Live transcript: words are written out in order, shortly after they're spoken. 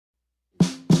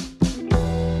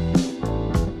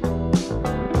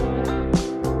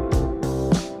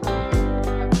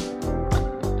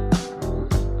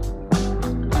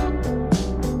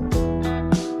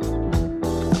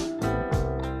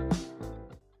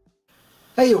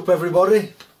Hey up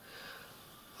everybody,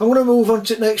 I'm going to move on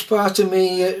to the next part of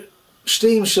my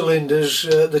steam cylinders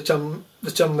that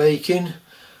I'm making.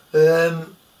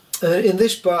 In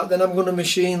this part then I'm going to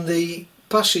machine the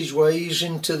passageways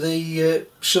into the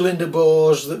cylinder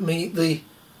bores that meet the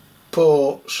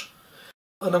ports,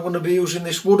 and I'm going to be using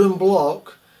this wooden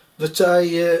block that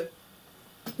I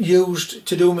used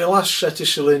to do my last set of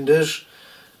cylinders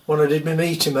when I did my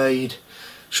Meter Maid.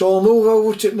 So I'll move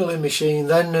over to the milling machine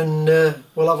then and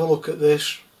we'll have a look at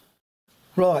this.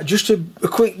 Right, just a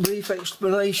quick brief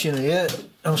explanation here.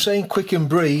 I'm saying quick and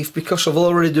brief because I've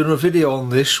already done a video on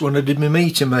this when I did my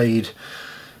Meter Maid.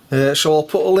 So I'll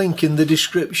put a link in the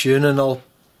description and I'll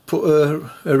put a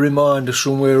reminder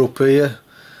somewhere up here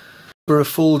for a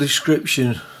full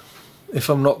description if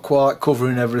I'm not quite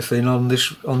covering everything on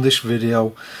this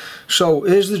video. So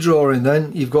here's the drawing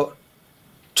then. You've got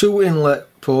two inlet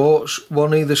ports,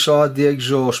 one either side the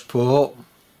exhaust port,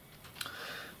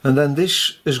 and then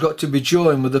this has got to be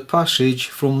joined with a passage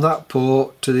from that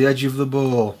port to the edge of the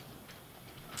bore.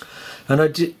 And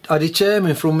I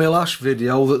determined from my last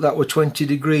video that were 20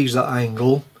 degrees, that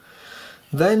angle.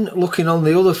 Then looking on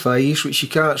the other face, which you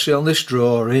can't see on this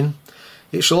drawing,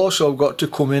 it's also got to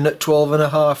come in at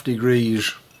 12.5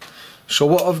 degrees. So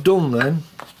what I've done then,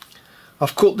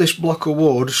 I've cut this block of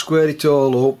wood, squared it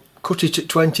all up, cut it at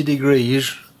 20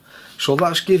 degrees, so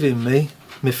that's giving me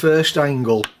my first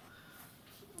angle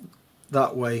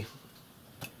that way,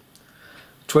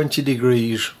 20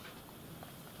 degrees.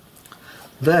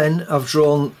 Then I've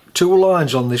drawn two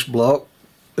lines on this block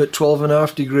at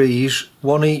 12.5 degrees,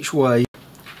 one each way.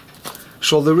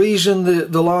 So the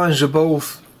reason the lines are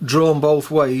both drawn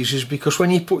both ways is because when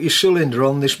you put your cylinder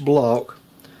on this block,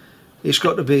 it's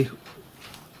got to be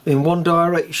in one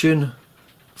direction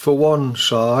for one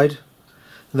side,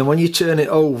 and then when you turn it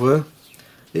over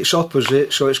it's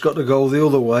opposite, so it's got to go the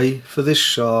other way for this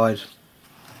side.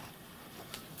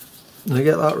 And I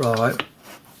get that right,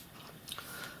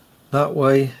 that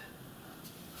way,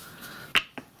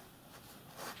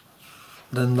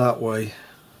 then that way.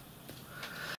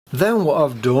 Then what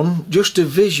I've done, just to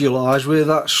visualise where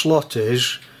that slot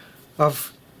is,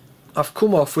 I've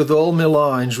come off with all my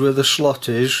lines where the slot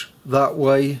is, that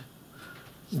way,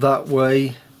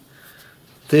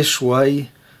 this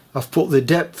way. I've put the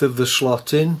depth of the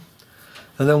slot in,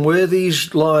 and then where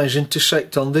these lines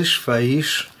intersect on this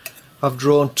face, I've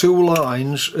drawn two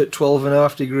lines at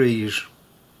 12.5 degrees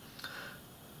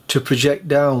to project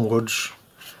downwards,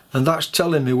 and that's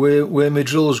telling me where my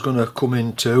drill's going to come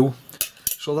into.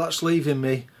 So that's leaving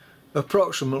me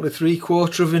approximately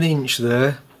 3/4 of an inch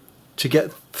there to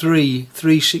get three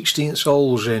 3/16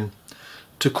 holes in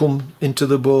to come into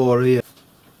the bore here.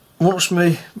 Once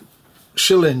my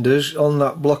cylinders on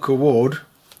that block of wood,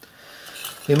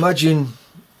 imagine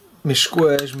my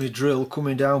squares, my drill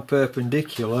coming down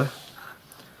perpendicular.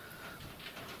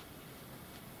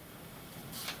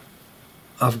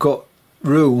 I've got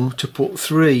room to put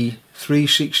three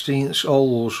 3/16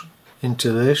 holes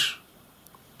into this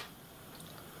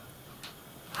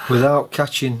without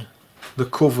catching the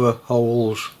cover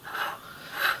holes.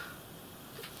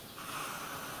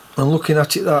 And looking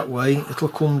at it that way, it'll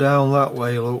come down that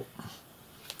way, look,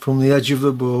 from the edge of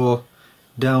the bore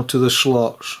down to the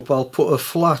slots. I'll put a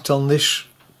flat on this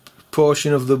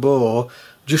portion of the bore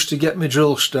just to get my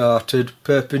drill started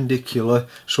perpendicular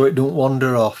so it don't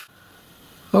wander off.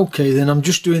 Okay then, I'm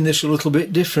just doing this a little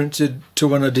bit different to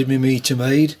when I did my Meter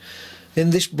Maid.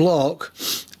 In this block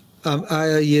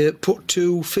I put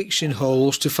two fixing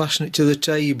holes to fasten it to the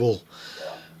table.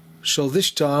 So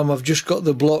this time I've just got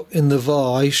the block in the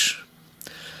vise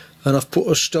and I've put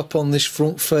a stop on this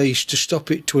front face to stop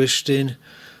it twisting.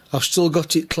 I've still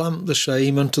got it clamped the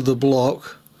same onto the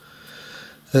block.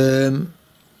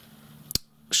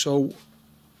 So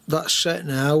that's set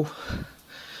now.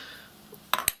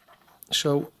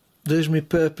 So there's my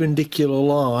perpendicular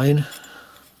line.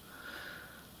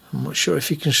 I'm not sure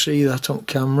if you can see that on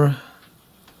camera.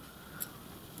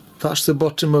 That's the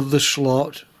bottom of the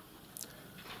slot,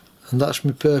 and that's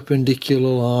my perpendicular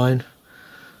line.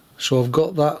 So I've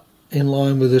got that in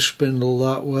line with the spindle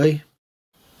that way.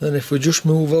 Then if we just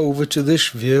move over to this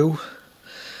view,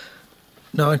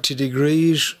 90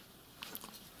 degrees,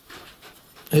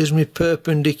 here's my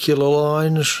perpendicular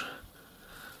lines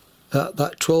at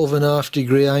that 12.5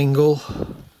 degree angle.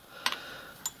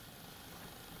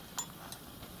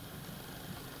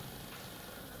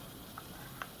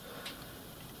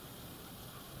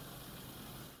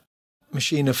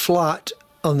 Machine a flat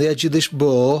on the edge of this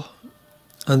bore,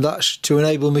 and that's to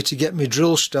enable me to get my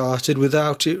drill started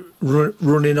without it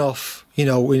running off, you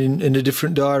know, in a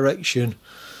different direction.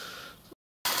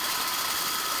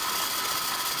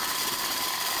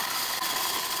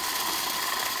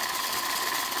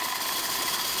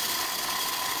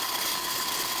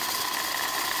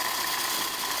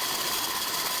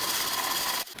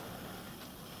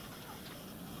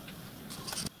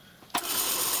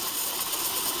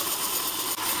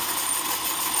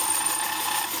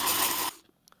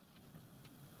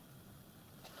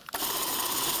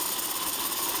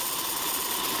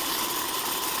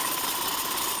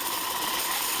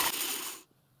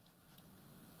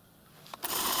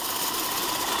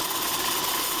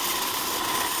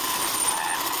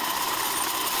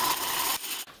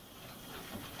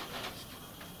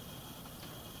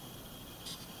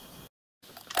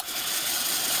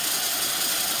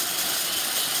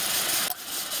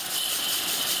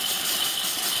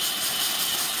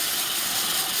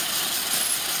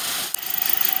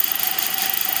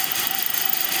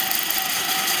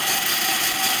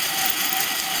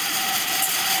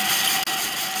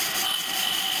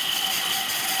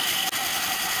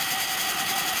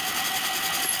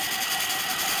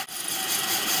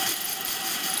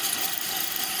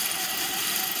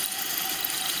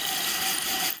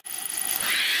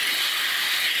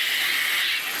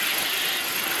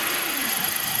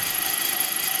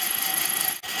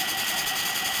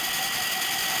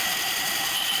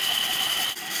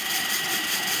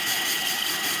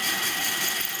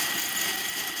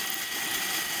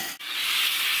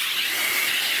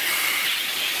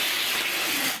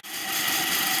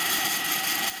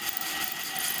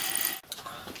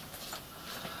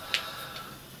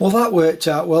 Well, that worked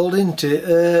out well, didn't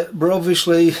it? But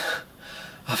obviously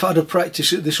I've had a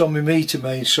practice at this on my Meter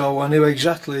Maid, so I knew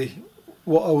exactly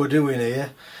what I was doing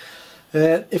here.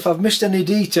 If I've missed any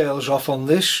details off on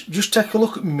this, just take a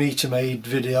look at my Meter Maid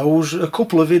videos, a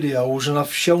couple of videos, and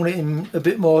I've shown it in a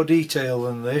bit more detail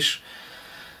than this,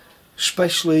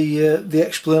 especially the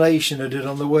explanation I did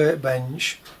on the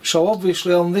workbench. So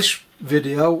obviously on this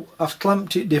video I've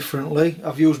clamped it differently,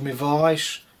 I've used my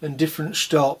vice and different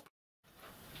stop.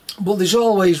 But there's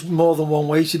always more than one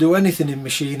way to do anything in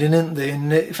machining, isn't there?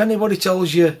 And if anybody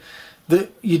tells you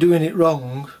that you're doing it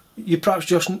wrong, you're perhaps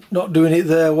just not doing it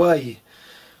their way.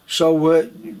 So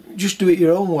just do it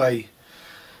your own way.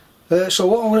 So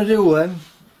what I'm going to do then,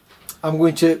 I'm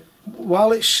going to,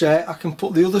 while it's set, I can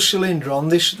put the other cylinder on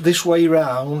this way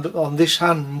round, on this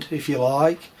hand if you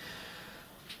like.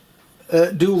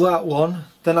 Do that one,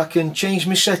 then I can change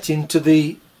my setting to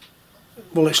the,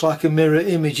 well, it's like a mirror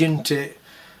image, isn't it?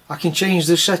 I can change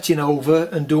the setting over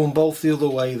and do them both the other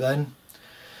way then.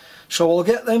 So I'll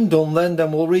get them done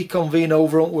then we'll reconvene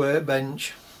over on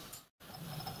workbench.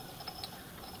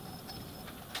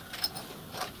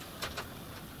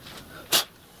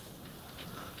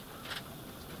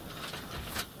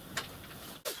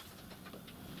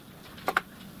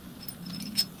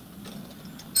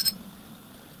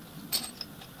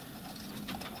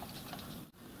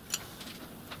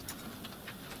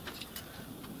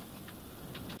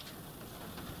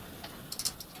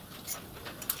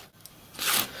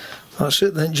 That's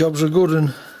it then, jobs are good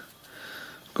and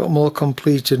got them all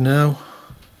completed now.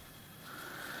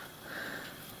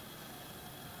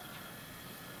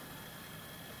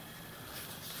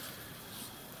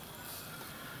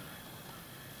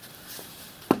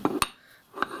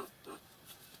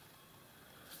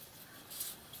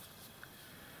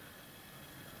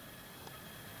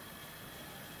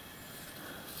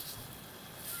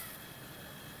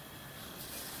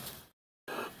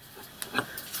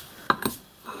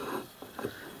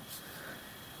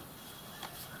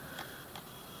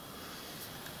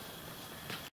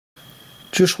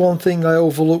 Just one thing I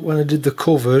overlooked when I did the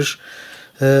covers,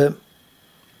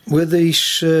 with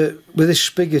this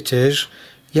spigot is,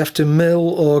 you have to mill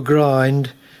or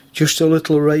grind just a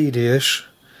little radius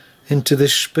into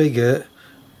this spigot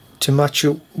to match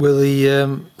up with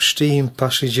the steam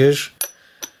passages,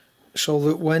 so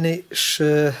that when it's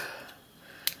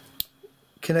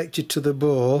connected to the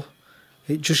bore,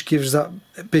 it just gives that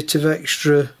bit of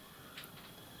extra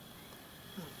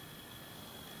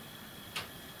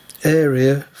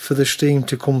area for the steam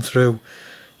to come through.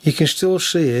 You can still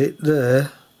see it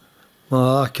there.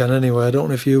 Well, I can anyway, I don't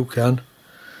know if you can.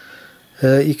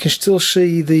 You can still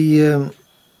see the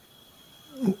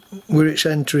where it's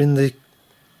entering the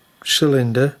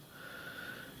cylinder,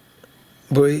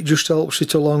 but it just helps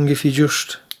it along if you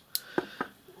just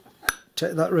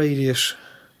take that radius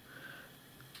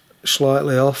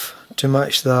slightly off to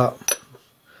match that.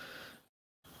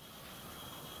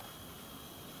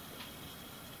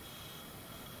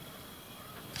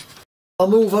 I'll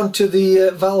move on to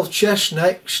the valve chest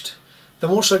next.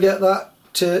 Then once I get that,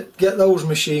 to get those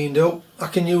machined up, I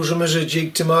can use them as a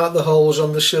jig to mark the holes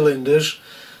on the cylinders,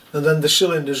 and then the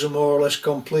cylinders are more or less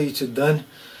completed then.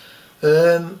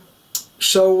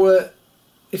 So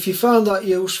if you found that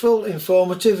useful,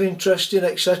 informative, interesting,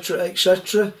 etc,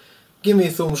 etc, give me a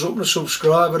thumbs up and a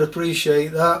subscribe, I'd appreciate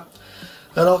that.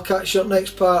 and I'll catch you on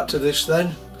next part to this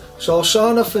then. So I'll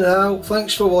sign off for now.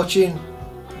 Thanks for watching.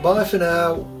 Bye for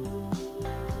now.